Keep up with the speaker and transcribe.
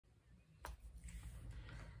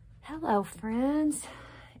Hello friends,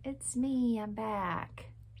 it's me, I'm back.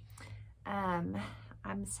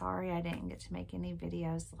 I'm sorry I didn't get to make any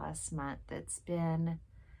videos last month. It's been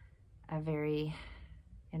a very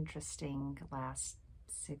interesting last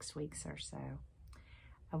 6 weeks or so.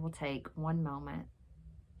 I will take one moment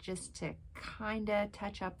just to kind of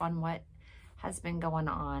touch up on what has been going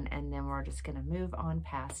on, and then we're just going to move on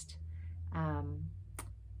past.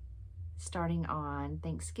 Starting on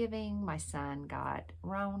Thanksgiving, my son got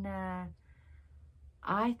Rona.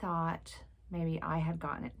 I thought maybe I had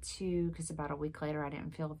gotten it too, because about a week later I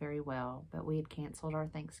didn't feel very well, but we had canceled our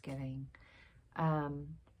Thanksgiving.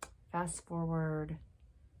 Fast forward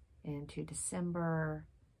into December,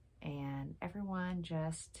 and everyone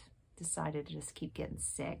just decided to just keep getting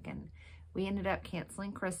sick, and we ended up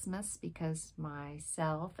canceling Christmas because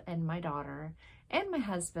myself and my daughter and my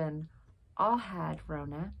husband all had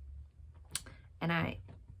Rona. And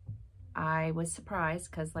I was surprised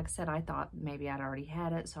because, like I said, I thought maybe I'd already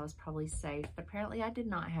had it, so I was probably safe. But apparently I did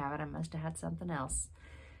not have it. I must have had something else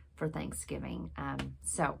for Thanksgiving.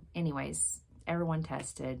 So anyways, everyone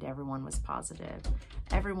tested. Everyone was positive.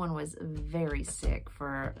 Everyone was very sick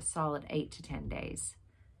for a solid 8 to 10 days.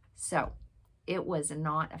 So it was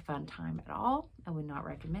not a fun time at all. I would not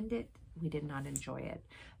recommend it. We did not enjoy it.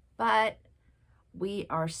 But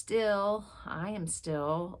I am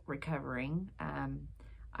still recovering.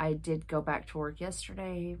 I did go back to work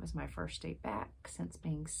yesterday. It was my first day back since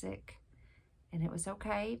being sick, and it was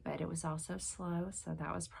okay, but it was also slow, so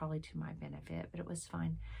that was probably to my benefit, but it was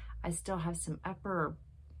fine. I still have some upper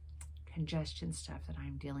congestion stuff that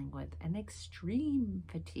I'm dealing with, and extreme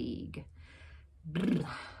fatigue.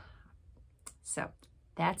 So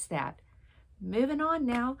that's that. Moving on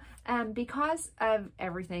now, because of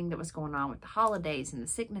everything that was going on with the holidays and the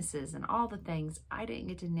sicknesses and all the things, I didn't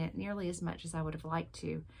get to knit nearly as much as I would have liked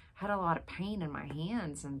to. I had a lot of pain in my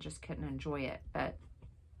hands and just couldn't enjoy it, but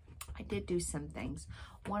I did do some things.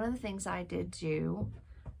 One of the things I did do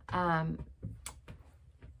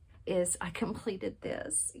is I completed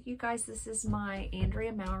this. You guys, this is my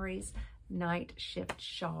Andrea Mowry's Nightshift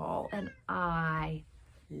Shawl, and I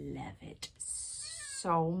love it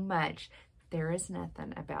so much. There is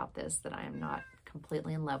nothing about this that I am not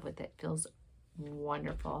completely in love with. It feels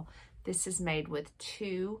wonderful. This is made with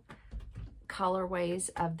 2 colorways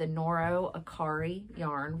of the Noro Akari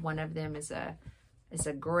yarn. One of them is a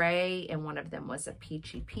gray, and one of them was a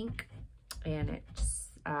peachy pink. And it's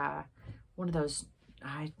one of those,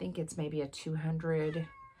 I think it's maybe a 200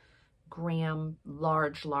 gram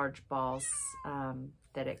large balls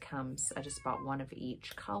that it comes. I just bought one of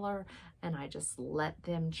each color, and I just let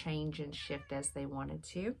them change and shift as they wanted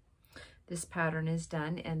to. This pattern is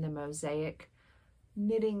done in the mosaic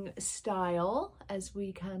knitting style. As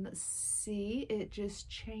we can see, it just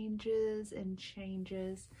changes and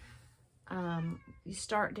changes. You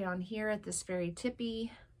start down here at this very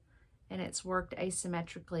tippy, and it's worked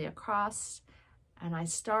asymmetrically across. And I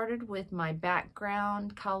started with my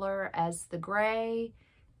background color as the gray,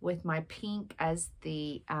 with my pink as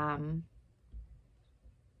the, I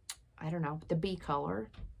don't know, the bee color,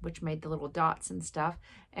 which made the little dots and stuff.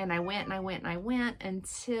 And I went and I went and I went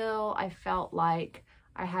until I felt like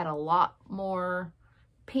I had a lot more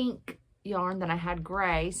pink yarn than I had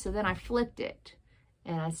gray. So then I flipped it,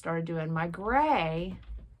 and I started doing my gray,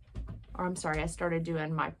 or I'm sorry, I started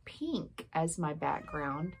doing my pink as my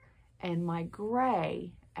background and my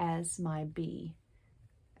gray as my bee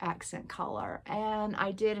accent color. And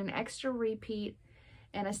I did an extra repeat,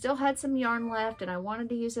 and I still had some yarn left, and I wanted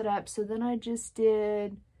to use it up, so then I just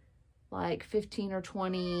did like 15 or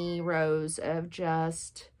 20 rows of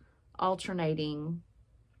just alternating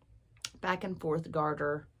back and forth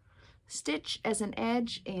garter stitch as an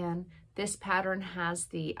edge. And this pattern has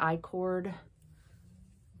the I-cord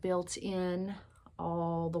built in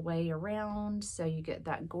all the way around, so you get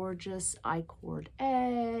that gorgeous I-cord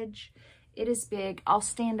edge. It is big. I'll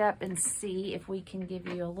stand up and see if we can give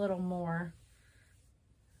you a little more.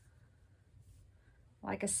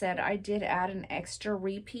 Like I said, I did add an extra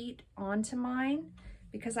repeat onto mine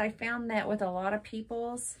because I found that with a lot of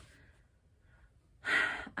people's,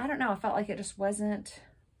 I don't know, I felt like it just wasn't,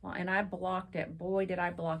 well, and I blocked it. Boy, did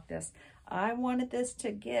I block this. I wanted this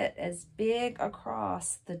to get as big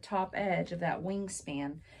across the top edge of that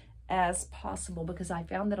wingspan as possible, because I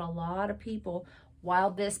found that a lot of people, while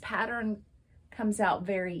this pattern comes out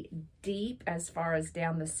very deep as far as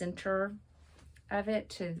down the center of it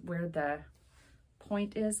to where the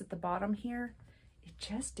point is at the bottom here, it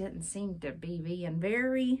just didn't seem to be being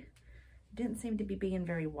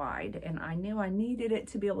very wide. And I knew I needed it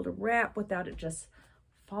to be able to wrap without it just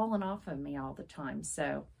falling off of me all the time.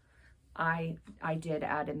 So I did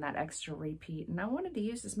add in that extra repeat, and I wanted to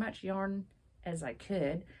use as much yarn as I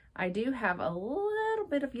could. I do have a little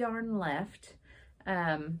bit of yarn left,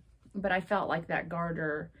 but I felt like that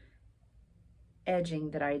garter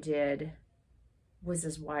edging that I did was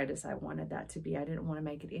as wide as I wanted that to be. I didn't want to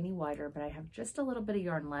make it any wider, but I have just a little bit of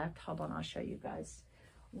yarn left. Hold on, I'll show you guys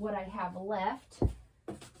what I have left.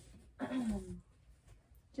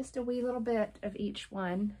 Just a wee little bit of each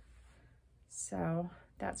one. So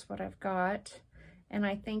that's what I've got. And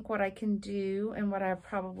I think what I can do, and what I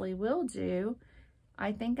probably will do,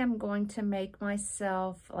 I think I'm going to make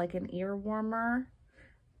myself like an ear warmer,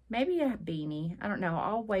 maybe a beanie. I don't know.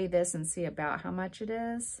 I'll weigh this and see about how much it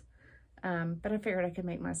is. But I figured I could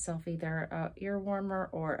make myself either a ear warmer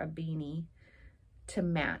or a beanie to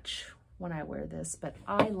match when I wear this. But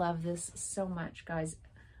I love this so much, guys.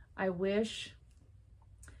 I wish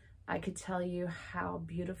I could tell you how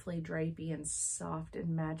beautifully drapey and soft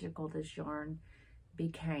and magical this yarn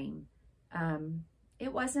became.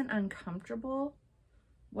 It wasn't uncomfortable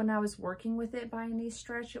when I was working with it by any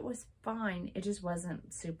stretch. It was fine. It just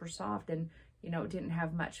wasn't super soft, and you know, it didn't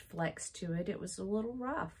have much flex to it. It was a little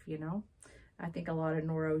rough, you know. I think a lot of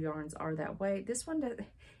Noro yarns are that way. This one,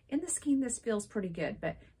 in the skein, this feels pretty good,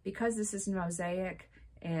 but because this is mosaic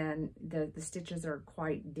and the stitches are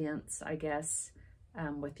quite dense, I guess,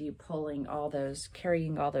 with you pulling all those,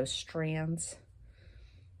 carrying all those strands,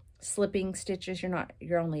 slipping stitches,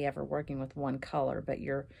 you're only ever working with one color, but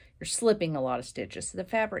you're slipping a lot of stitches, so the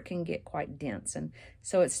fabric can get quite dense. And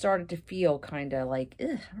so it started to feel kind of like,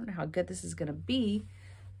 I don't know how good this is going to be,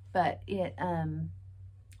 but it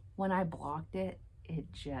when I blocked it,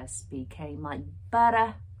 it just became like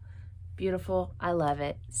butter. Beautiful. I love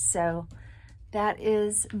it. So that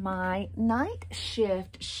is my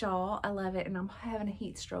Nightshift shawl. I love it, and I'm having a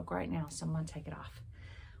heat stroke right now, so I'm going to take it off.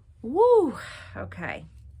 Woo! Okay.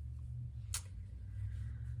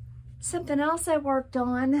 Something else I worked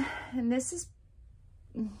on, and this is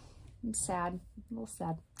sad, a little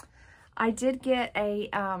sad. I did get a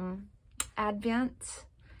Advent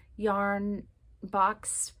yarn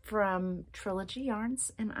box from Trilogy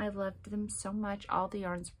Yarns, and I loved them so much. All the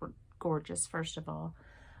yarns were gorgeous, first of all.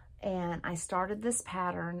 And I started this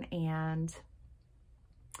pattern, and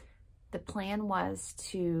the plan was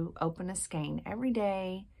to open a skein every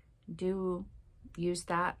day, use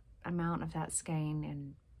that amount of that skein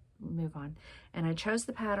and move on. And I chose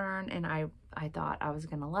the pattern, and I thought I was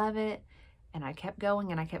gonna love it, and I kept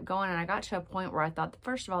going and I kept going, and I got to a point where I thought,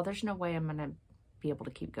 first of all, there's no way I'm gonna be able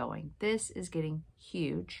to keep going. This is getting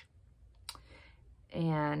huge,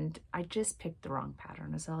 and I just picked the wrong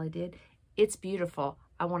pattern is all I did. It's beautiful.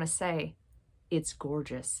 I want to say it's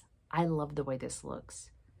gorgeous. I love the way this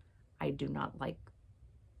looks. I do not like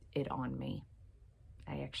it on me.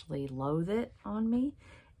 I actually loathe it on me,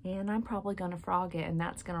 and I'm probably going to frog it, and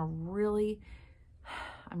that's going to really,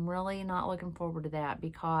 I'm really not looking forward to that,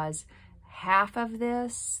 because half of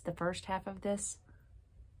this, the first half of this,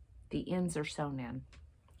 the ends are sewn in,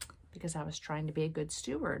 because I was trying to be a good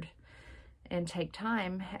steward and take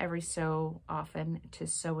time every so often to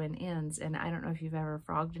sew in ends. And I don't know if you've ever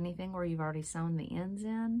frogged anything where you've already sewn the ends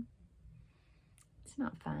in. It's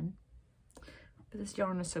not fun. But this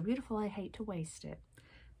yarn is so beautiful, I hate to waste it.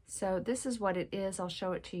 So this is what it is. I'll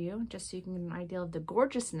show it to you just so you can get an idea of the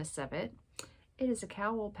gorgeousness of it. It is a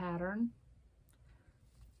cowl pattern.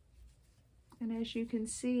 And as you can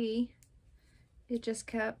see, it just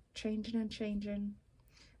kept changing and changing.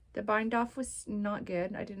 The bind off was not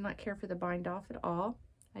good. I did not care for the bind off at all.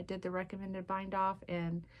 I did the recommended bind off,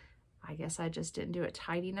 and I guess I just didn't do it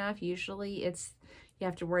tight enough. Usually you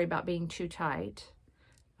have to worry about being too tight.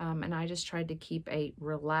 And I just tried to keep a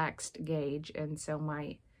relaxed gauge, and so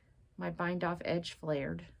my bind off edge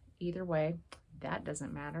flared. Either way, that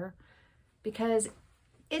doesn't matter, because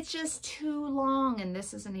it's just too long, and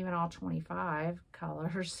this isn't even all 25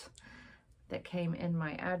 colors that came in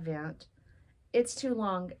my Advent. It's too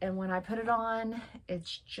long, and when I put it on,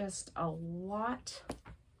 it's just a lot.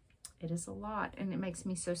 It is a lot, and it makes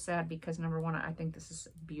me so sad, because number one, I think this is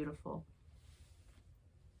beautiful.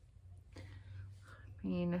 I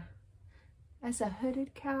mean, as a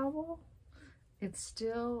hooded cowl, it's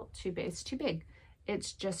still too big. It's too big.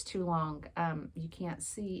 It's just too long. You can't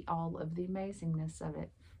see all of the amazingness of it.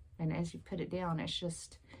 And as you put it down, it's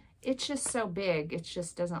just so big. It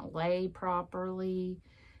just doesn't lay properly.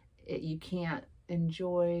 You can't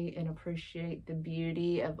enjoy and appreciate the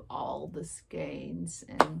beauty of all the skeins,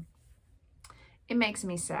 and it makes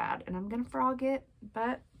me sad. And I'm gonna frog it,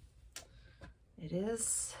 but it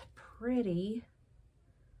is pretty.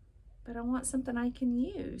 But I want something I can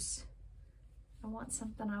use. I want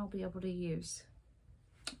something I'll be able to use.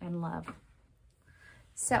 and love.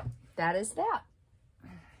 So that is that.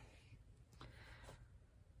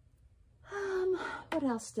 What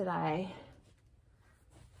else did I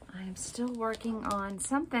am still working on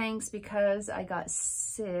some things because I got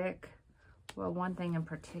sick. Well, one thing in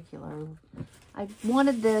particular, I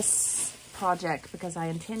wanted this project because I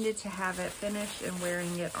intended to have it finished and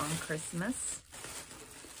wearing it on Christmas.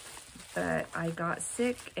 But I got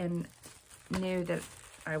sick and knew that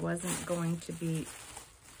I wasn't going to be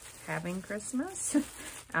having Christmas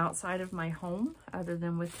outside of my home other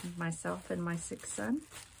than with myself and my sick son.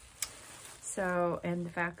 So, and the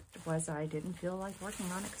fact was I didn't feel like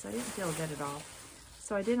working on it because I didn't feel good at all.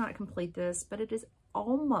 So I did not complete this, but it is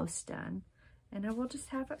almost done. And I will just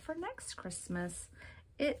have it for next Christmas.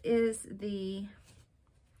 It is the,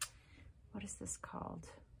 what is this called?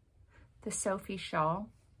 The Sophie Shawl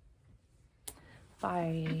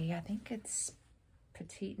by, I think it's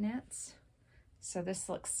Petite Knits. So this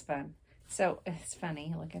looks fun. So it's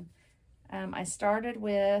funny looking. I started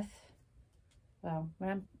with, well, I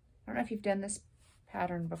don't know if you've done this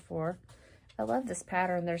pattern before. I love this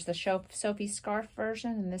pattern. There's the Sophie scarf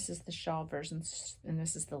version, and this is the shawl version, and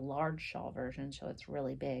this is the large shawl version, so it's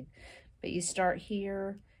really big. But you start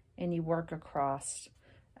here, and you work across.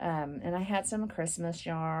 And I had some Christmas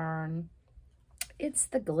yarn. It's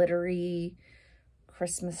the glittery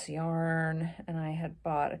Christmas yarn, and I had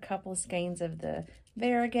bought a couple of skeins of the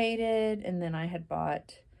variegated, and then I had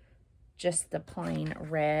bought just the plain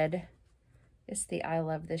red. It's the I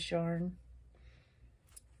Love This yarn.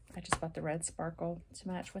 I just bought the red sparkle to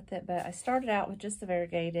match with it, but I started out with just the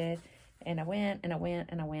variegated, and I went and I went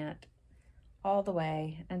and I went all the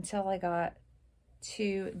way until I got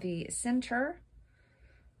to the center,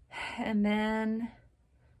 and then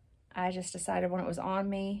I just decided when it was on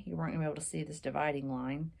me, you weren't gonna be able to see this dividing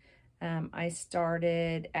line. I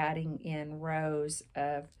started adding in rows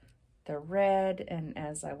of the red, and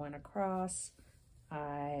as I went across,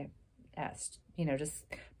 I asked, you know, just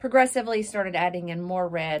progressively started adding in more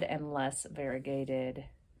red and less variegated.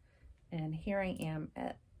 And here I am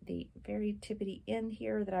at the very tippity end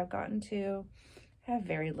here that I've gotten to. I have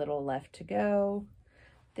very little left to go.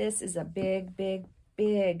 This is a big, big,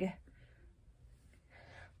 big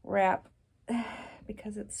wrap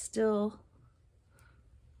because it's still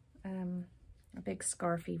a big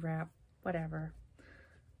scarfy wrap, whatever.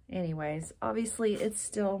 Anyways, obviously it's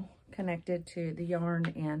still connected to the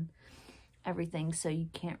yarn and everything, so you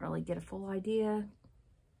can't really get a full idea,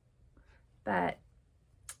 but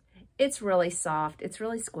it's really soft, it's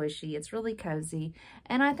really squishy, it's really cozy,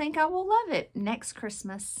 and I think I will love it next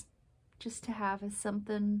Christmas, just to have as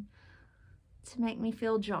something to make me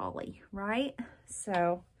feel jolly, right?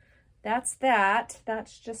 So that's that.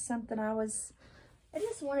 That's just something I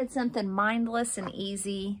just wanted something mindless and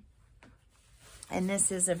easy. And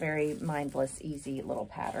this is a very mindless, easy little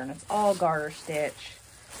pattern. It's all garter stitch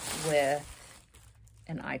with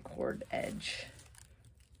an I-cord edge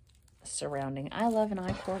surrounding. I love an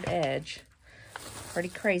I-cord edge. Pretty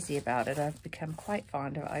crazy about it. I've become quite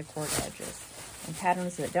fond of I-cord edges. And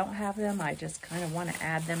patterns that don't have them, I just kind of want to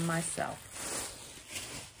add them myself.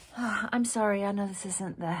 I'm sorry, I know this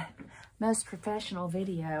isn't the most professional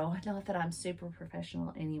video. Not that I'm super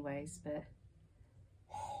professional anyways, but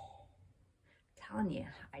I'm telling you,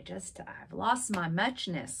 I've lost my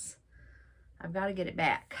muchness. I've got to get it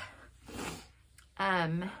back.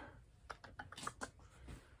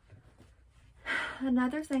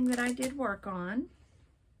 Another thing that I did work on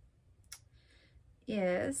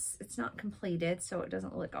is, it's not completed, so it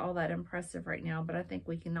doesn't look all that impressive right now, but I think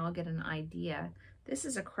we can all get an idea. This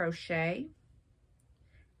is a crochet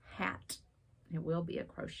hat. It will be a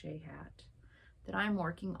crochet hat that I'm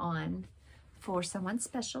working on for someone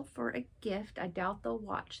special for a gift. I doubt they'll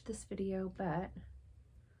watch this video, but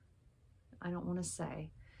I don't want to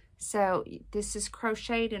say. So this is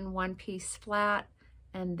crocheted in one piece flat,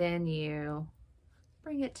 and then you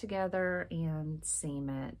bring it together and seam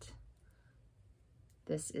it.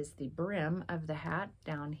 This is the brim of the hat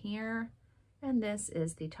down here, and this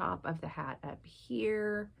is the top of the hat up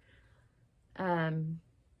here.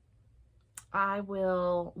 I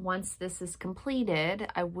will, once this is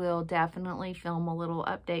completed, I will definitely film a little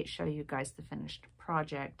update, show you guys the finished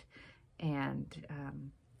project, and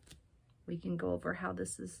we can go over how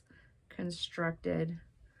this is constructed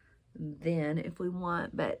then if we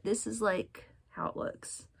want. But this is like how it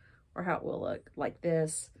looks, or how it will look, like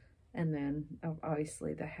this. And then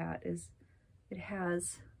obviously the hat it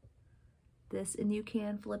has this, and you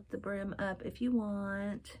can flip the brim up if you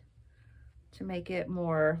want to make it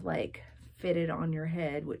more like fitted on your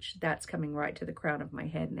head, which that's coming right to the crown of my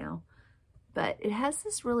head now. But it has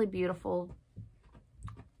this really beautiful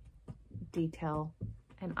detail,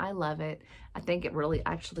 and I love it. I think it really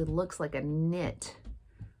actually looks like a knit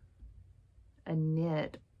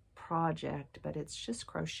project, but it's just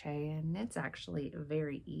crochet, and it's actually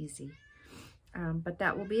very easy. But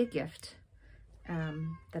that will be a gift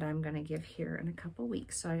that I'm going to give here in a couple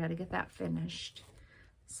weeks. So I got to get that finished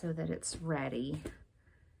so that it's ready.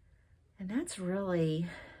 And that's really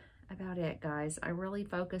about it, guys. I really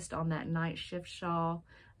focused on that Nightshift Shawl.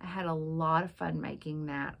 I had a lot of fun making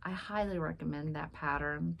that. I highly recommend that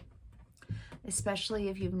pattern, especially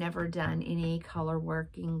if you've never done any color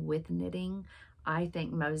working with knitting. I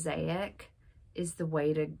think mosaic is the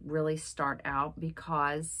way to really start out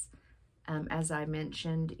because, as I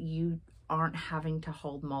mentioned, you aren't having to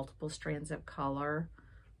hold multiple strands of color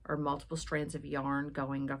or multiple strands of yarn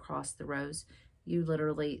going across the rows. You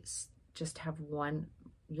literally just have one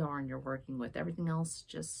yarn you're working with. Everything else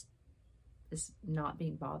just is not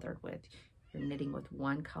being bothered with. You're knitting with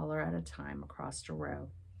one color at a time across a row.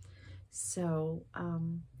 So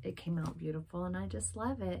it came out beautiful, and I just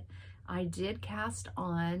love it. I did cast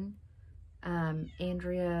on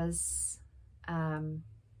Andrea's Find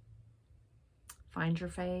Your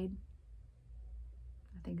Fade.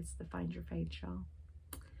 I think it's the Find Your Fade shawl.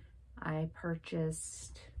 I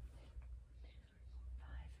purchased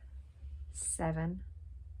 7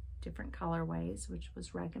 different colorways, which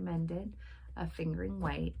was recommended, a fingering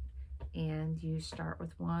weight, and you start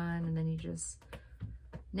with one and then you just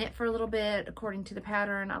knit for a little bit according to the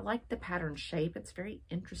pattern. I like the pattern shape. It's very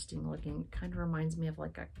interesting looking. It kind of reminds me of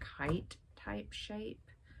like a kite type shape.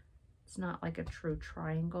 It's not like a true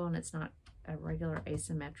triangle, and it's not a regular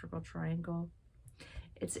asymmetrical triangle.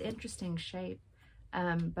 It's an interesting shape,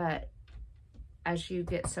 but as you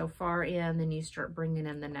get so far in, then you start bringing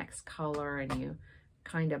in the next color, and you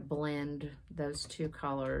kind of blend those 2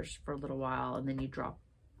 colors for a little while, and then you drop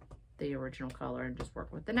the original color and just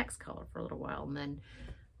work with the next color for a little while, and then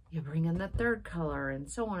you bring in the 3rd color, and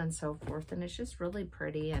so on and so forth. And it's just really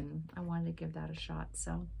pretty, and I wanted to give that a shot,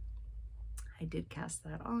 so I did cast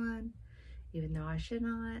that on, even though I should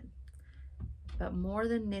not. But more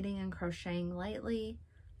than knitting and crocheting lately,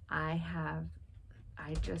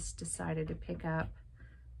 I just decided to pick up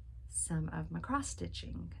some of my cross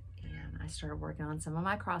stitching, and I started working on some of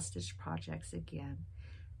my cross stitch projects again.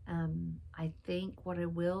 I think what I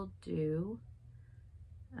will do,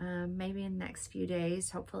 maybe in the next few days,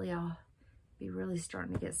 hopefully I'll be really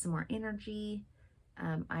starting to get some more energy.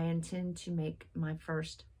 I intend to make my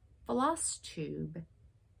first floss tube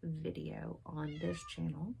video on this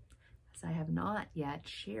channel, as I have not yet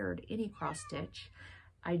shared any cross stitch.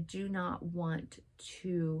 I do not want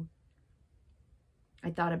to,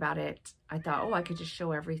 I thought about it. I thought, oh, I could just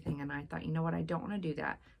show everything. And I thought, you know what? I don't want to do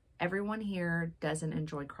that. Everyone here doesn't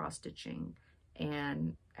enjoy cross stitching,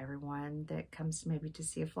 and everyone that comes maybe to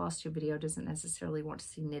see a floss tube video doesn't necessarily want to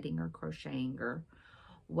see knitting or crocheting or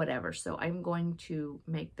whatever. So I'm going to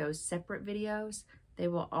make those separate videos. They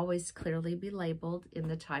will always clearly be labeled in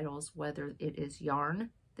the titles, whether it is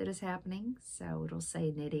yarn that is happening, so it'll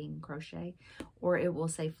say knitting, crochet, or it will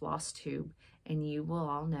say floss tube, and you will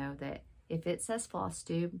all know that if it says floss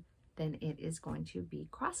tube, then it is going to be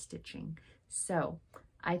cross stitching. So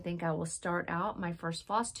I think I will start out my first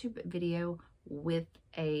floss tube video with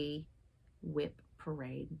a whip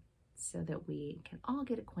parade so that we can all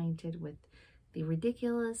get acquainted with the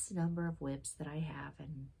ridiculous number of whips that I have.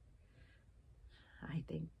 And I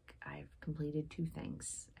think I've completed 2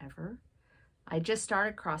 things ever. I just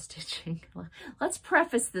started cross stitching. Let's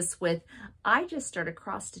preface this with, I just started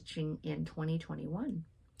cross stitching in 2021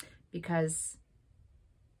 because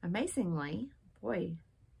amazingly, boy,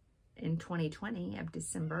 in 2020 of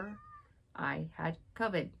December, I had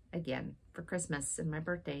COVID again for Christmas, and my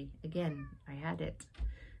birthday again, I had it.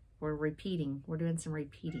 We're repeating. We're doing some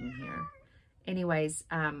repeating here. Anyways,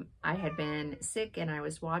 I had been sick, and I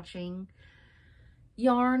was watching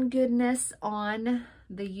yarn goodness on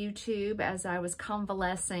the YouTube as I was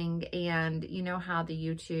convalescing, and you know how the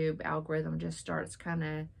YouTube algorithm just starts kind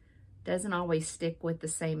of, doesn't always stick with the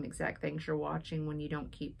same exact things you're watching. When you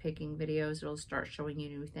don't keep picking videos, it'll start showing you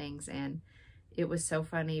new things. And it was so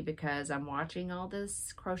funny because I'm watching all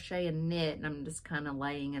this crochet and knit, and I'm just kind of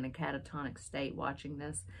laying in a catatonic state watching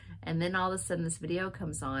this, and then all of a sudden this video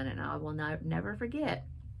comes on, and I will never forget.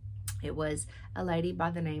 It was a lady by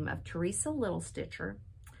the name of Teresa Little Stitcher,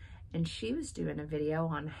 and she was doing a video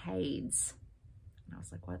on hades. And I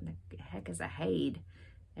was like, what in the heck is a hade?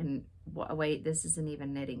 And wait, this isn't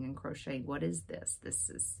even knitting and crocheting. What is this? This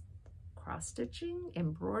is cross stitching,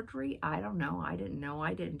 embroidery? I don't know. I didn't know.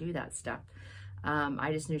 I didn't do that stuff.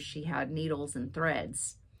 I just knew she had needles and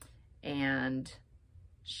threads. And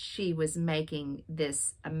she was making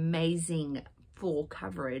this amazing full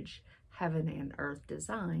coverage heaven and earth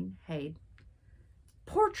design. Hey,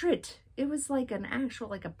 portrait. It was like an actual,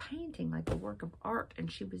 like a painting, like a work of art,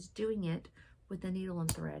 and she was doing it with a needle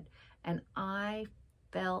and thread. And I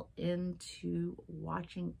fell into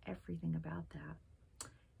watching everything about that.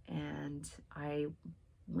 And I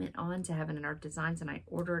went on to Heaven and Earth Designs, and I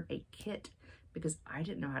ordered a kit because I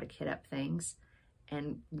didn't know how to kit up things,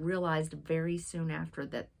 and realized very soon after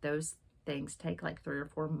that those things take like 3 or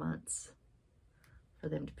 4 months for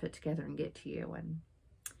them to put together and get to you. And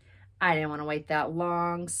I didn't want to wait that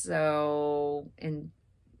long. So in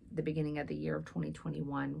the beginning of the year of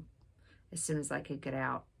 2021, as soon as I could get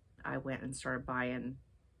out, I went and started buying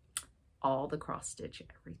all the cross stitch,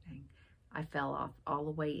 everything. I fell off all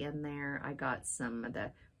the way in there. I got some of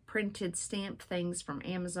the printed stamped things from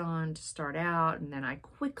Amazon to start out, and then I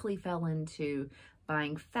quickly fell into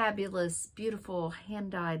buying fabulous, beautiful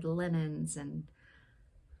hand-dyed linens and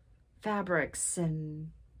fabrics and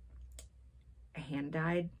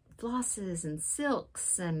hand-dyed flosses and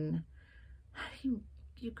silks. And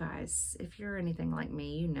you guys, if you're anything like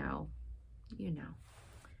me, you know.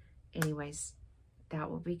 Anyways, that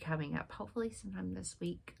will be coming up hopefully sometime this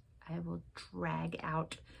week. I will drag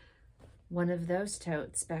out one of those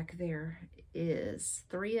totes back there.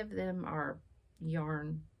 3 of them are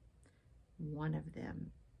yarn. One of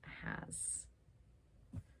them has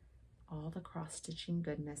all the cross stitching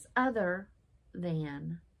goodness, other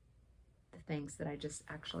than the things that I just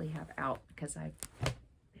actually have out because I've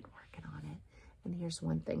been working on it. And here's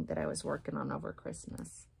one thing that I was working on over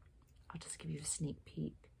Christmas. I'll just give you a sneak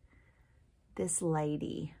peek. This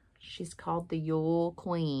lady, she's called the Yule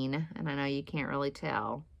Queen, and I know you can't really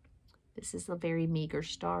tell. This is a very meager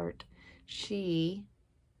start. She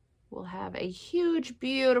will have a huge,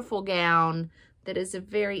 beautiful gown that is a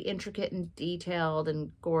very intricate and detailed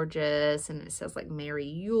and gorgeous, and it says like Merry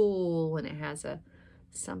Yule, and it has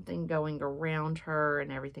something going around her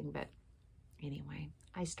and everything. But anyway,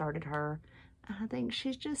 I started her. I think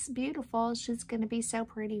she's just beautiful. She's going to be so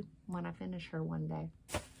pretty when I finish her one day.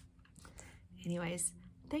 Anyways,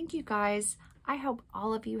 thank you guys. I hope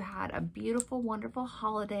all of you had a beautiful, wonderful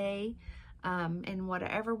holiday in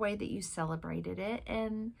whatever way that you celebrated it.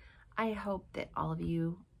 And I hope that all of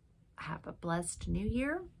you have a blessed new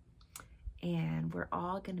year. And we're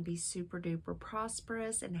all going to be super duper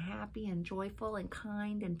prosperous and happy and joyful and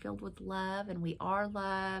kind and filled with love. And we are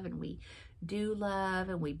love, and we do love,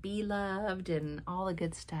 and we be loved, and all the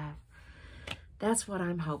good stuff. That's what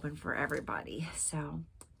I'm hoping for everybody. So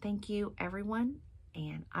thank you, everyone,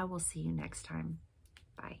 and I will see you next time.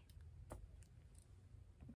 Bye.